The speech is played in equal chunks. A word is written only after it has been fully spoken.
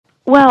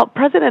Well,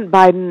 President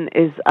Biden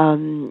is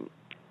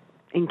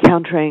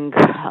encountering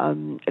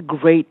a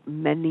great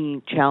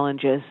many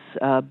challenges,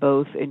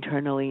 both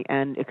internally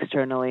and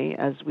externally,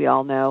 as we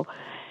all know.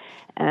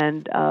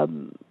 And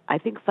I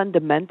think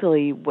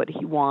fundamentally what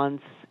he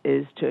wants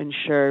is to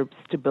ensure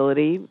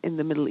stability in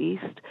the Middle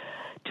East,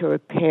 to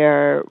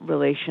repair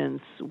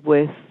relations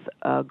with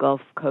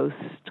Gulf Coast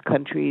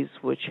countries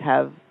which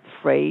have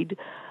frayed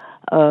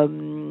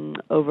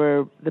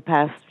over the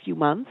past few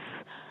months,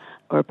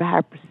 or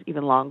perhaps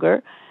even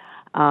longer.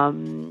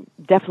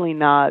 Definitely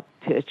not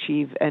to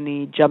achieve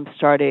any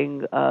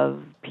jump-starting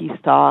of peace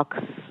talks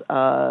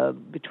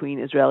between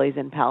Israelis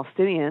and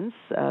Palestinians.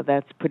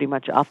 That's pretty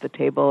much off the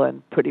table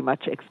and pretty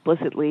much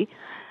explicitly.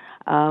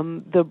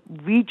 The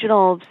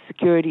regional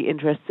security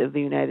interests of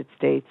the United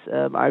States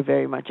are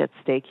very much at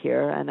stake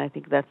here, and I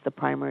think that's the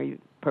primary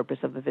purpose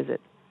of the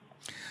visit.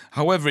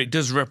 However, it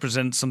does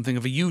represent something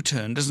of a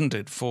U-turn, doesn't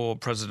it, for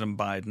President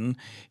Biden?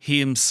 He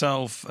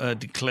himself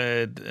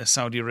declared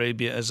Saudi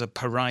Arabia as a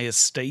pariah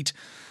state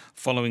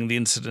following the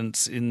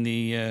incidents in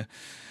the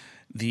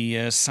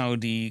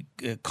Saudi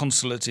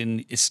consulate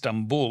in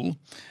Istanbul.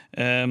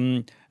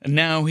 And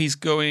now he's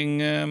going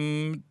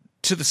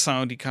to the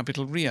Saudi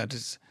capital, Riyadh.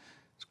 It's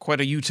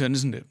quite a U-turn,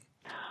 isn't it?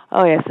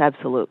 Oh, yes,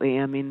 absolutely.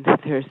 I mean,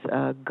 there's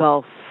a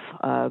gulf,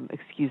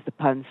 excuse the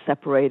pun,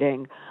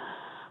 separating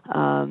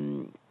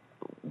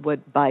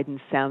what Biden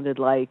sounded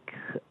like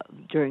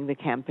during the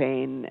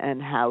campaign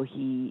and how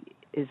he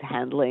is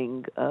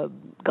handling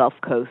Gulf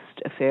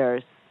Coast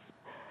affairs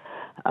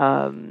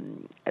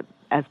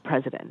as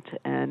president.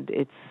 And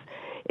it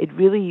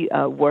really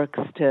works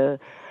to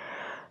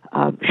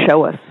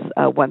show us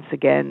once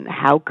again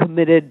how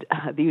committed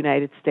the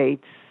United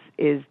States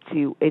is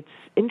to its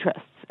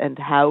interests and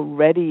how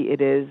ready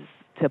it is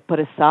to put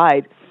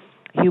aside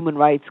human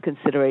rights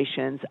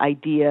considerations,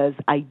 ideas,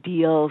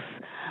 ideals,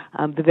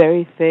 the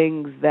very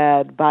things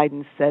that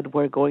Biden said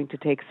were going to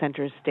take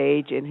center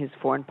stage in his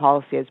foreign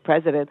policy as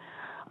president.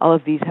 All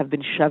of these have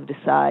been shoved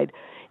aside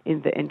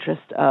in the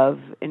interest of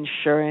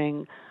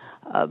ensuring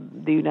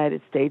the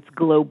United States'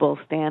 global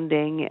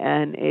standing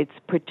and its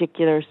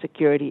particular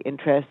security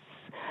interests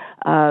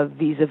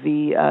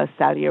vis-a-vis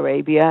Saudi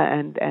Arabia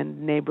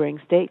and neighboring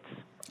states.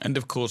 And,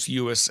 of course,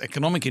 U.S.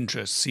 economic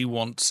interests. He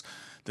wants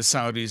the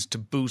Saudis to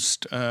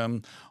boost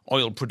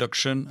oil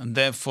production and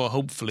therefore,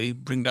 hopefully,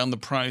 bring down the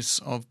price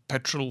of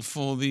petrol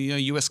for the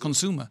U.S.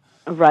 consumer.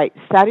 Right.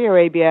 Saudi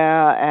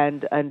Arabia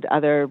and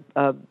other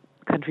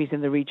countries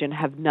in the region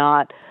have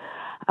not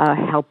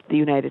helped the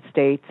United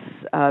States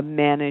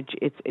manage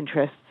its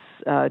interests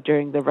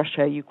during the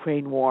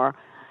Russia-Ukraine war.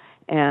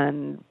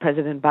 And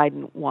President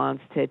Biden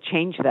wants to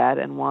change that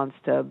and wants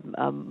to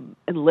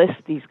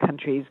enlist these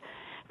countries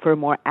for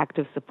more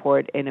active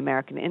support in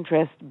American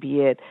interest,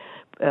 be it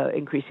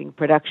increasing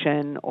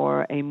production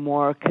or a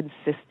more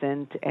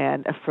consistent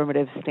and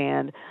affirmative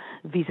stand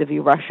vis-a-vis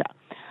Russia.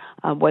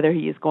 Whether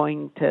he is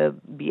going to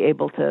be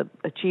able to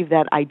achieve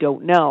that, I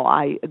don't know.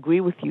 I agree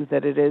with you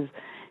that it is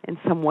in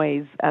some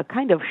ways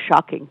kind of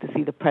shocking to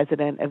see the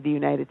President of the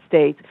United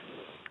States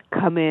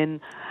come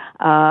in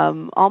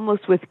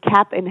almost with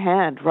cap in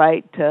hand,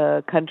 right,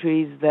 to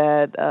countries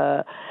that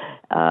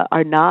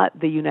are not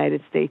the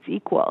United States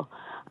equal.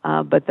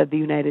 But that the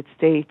United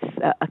States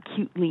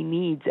acutely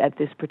needs at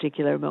this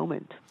particular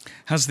moment.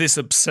 Has this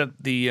upset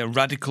the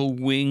radical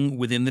wing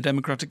within the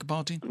Democratic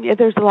Party? Yeah,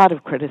 there's a lot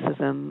of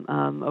criticism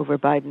over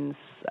Biden's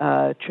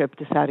trip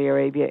to Saudi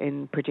Arabia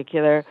in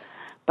particular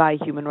by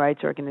human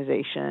rights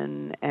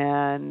organizations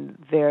and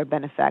their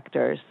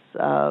benefactors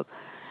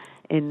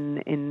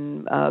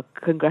in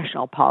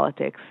congressional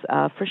politics.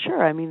 For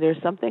sure, I mean,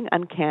 there's something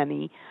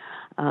uncanny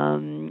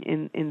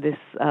in this,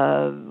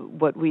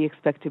 what we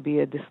expect to be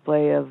a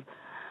display of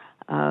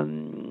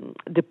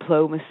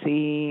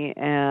diplomacy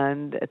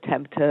and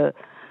attempt to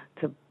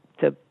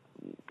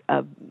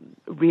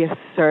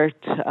reassert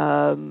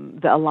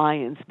the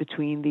alliance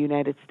between the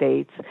United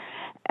States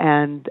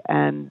and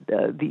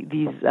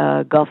these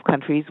Gulf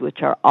countries,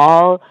 which are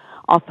all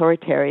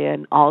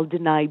authoritarian, all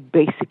deny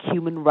basic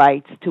human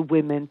rights to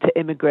women, to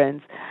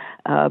immigrants,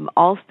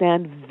 all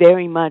stand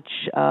very much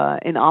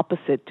in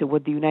opposite to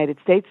what the United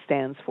States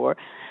stands for.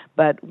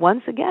 But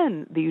once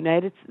again, the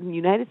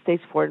United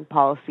States foreign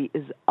policy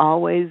is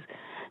always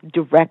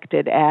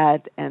directed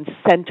at and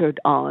centered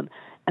on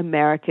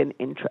American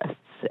interests.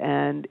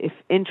 And if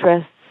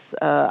interests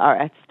are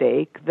at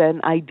stake,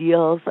 then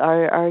ideals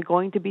are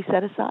going to be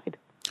set aside.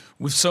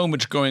 With so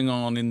much going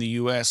on in the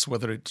U.S.,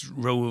 whether it's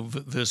Roe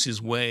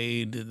versus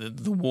Wade,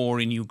 the war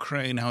in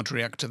Ukraine, how to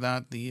react to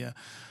that, the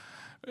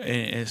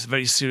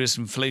very serious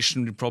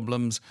inflationary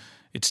problems,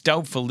 it's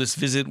doubtful this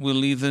visit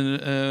will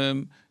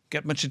even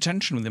get much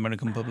attention with the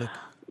American public.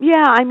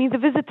 Yeah, I mean, the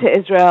visit to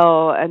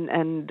Israel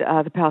and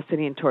the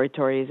Palestinian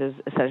territories is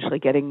essentially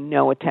getting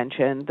no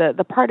attention.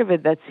 The part of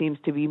it that seems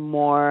to be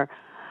more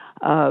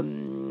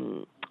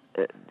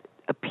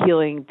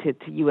appealing to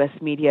U.S.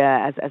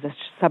 media as a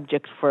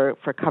subject for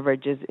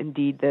coverage is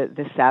indeed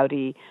the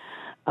Saudi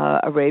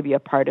Arabia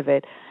part of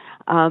it.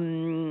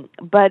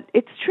 But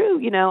it's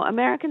true,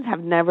 Americans have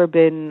never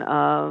been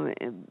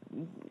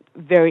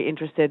very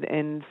interested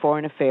in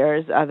foreign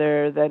affairs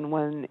other than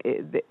when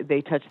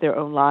they touch their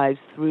own lives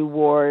through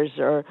wars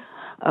or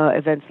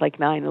events like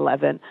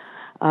 9/11.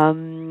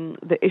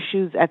 The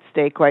issues at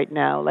stake right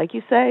now, like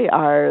you say,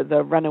 are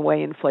the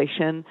runaway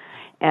inflation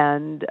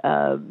and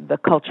the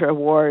culture of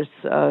wars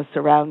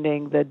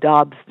surrounding the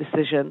Dobbs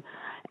decision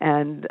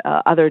and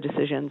other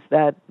decisions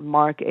that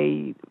mark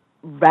a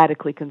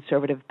radically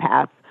conservative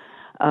path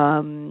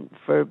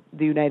for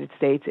the United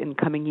States in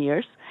coming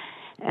years.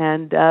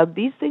 And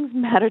these things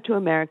matter to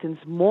Americans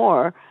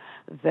more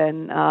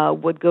than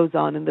what goes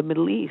on in the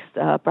Middle East.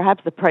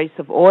 Perhaps the price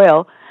of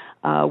oil,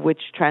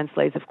 which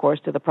translates, of course,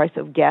 to the price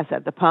of gas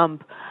at the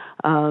pump,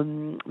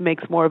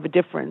 makes more of a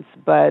difference.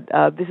 But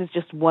this is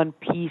just one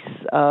piece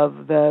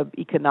of the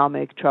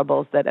economic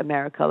troubles that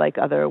America, like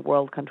other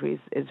world countries,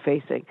 is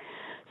facing.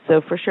 So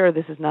for sure,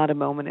 this is not a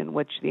moment in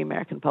which the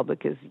American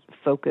public is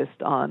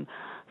focused on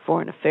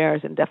foreign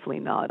affairs and definitely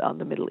not on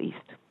the Middle East.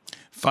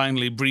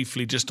 Finally,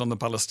 briefly, just on the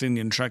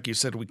Palestinian track, you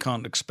said we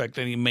can't expect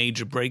any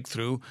major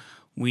breakthrough.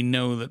 We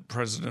know that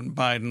President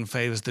Biden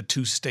favors the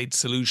two-state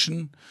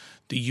solution.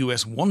 The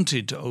U.S.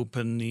 wanted to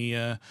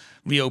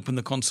reopen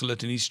the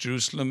consulate in East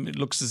Jerusalem. It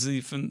looks as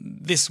if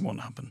this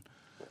won't happen.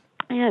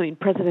 Yeah,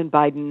 President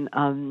Biden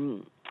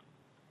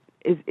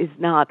is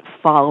not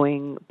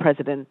following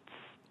President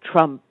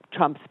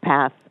Trump's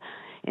path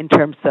in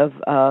terms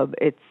of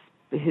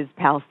his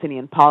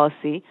Palestinian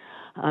policy.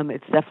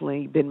 It's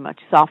definitely been much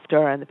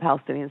softer, and the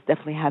Palestinians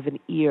definitely have an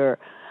ear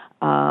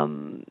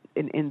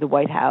in the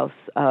White House,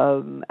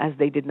 as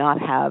they did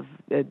not have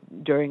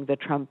during the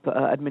Trump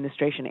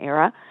administration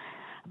era.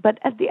 But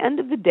at the end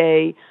of the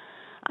day,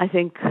 I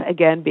think,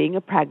 again, being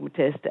a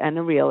pragmatist and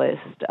a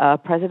realist,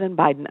 President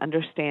Biden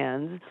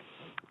understands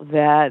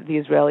that the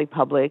Israeli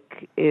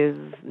public is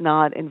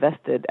not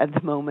invested at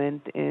the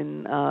moment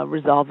in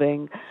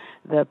resolving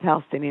the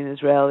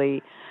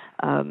Palestinian-Israeli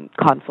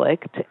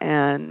conflict,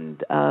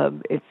 and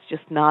it's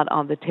just not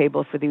on the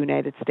table for the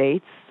United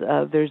States.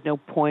 There's no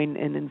point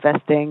in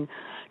investing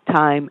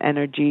time,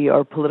 energy,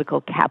 or political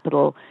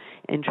capital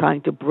in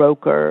trying to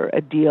broker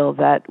a deal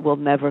that will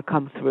never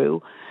come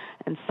through.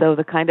 And so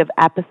the kind of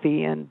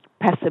apathy and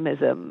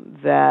pessimism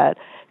that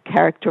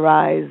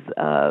characterize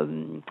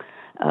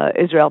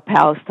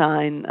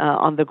Israel-Palestine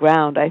on the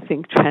ground, I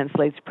think,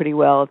 translates pretty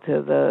well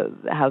to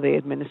how the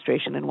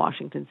administration in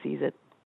Washington sees it.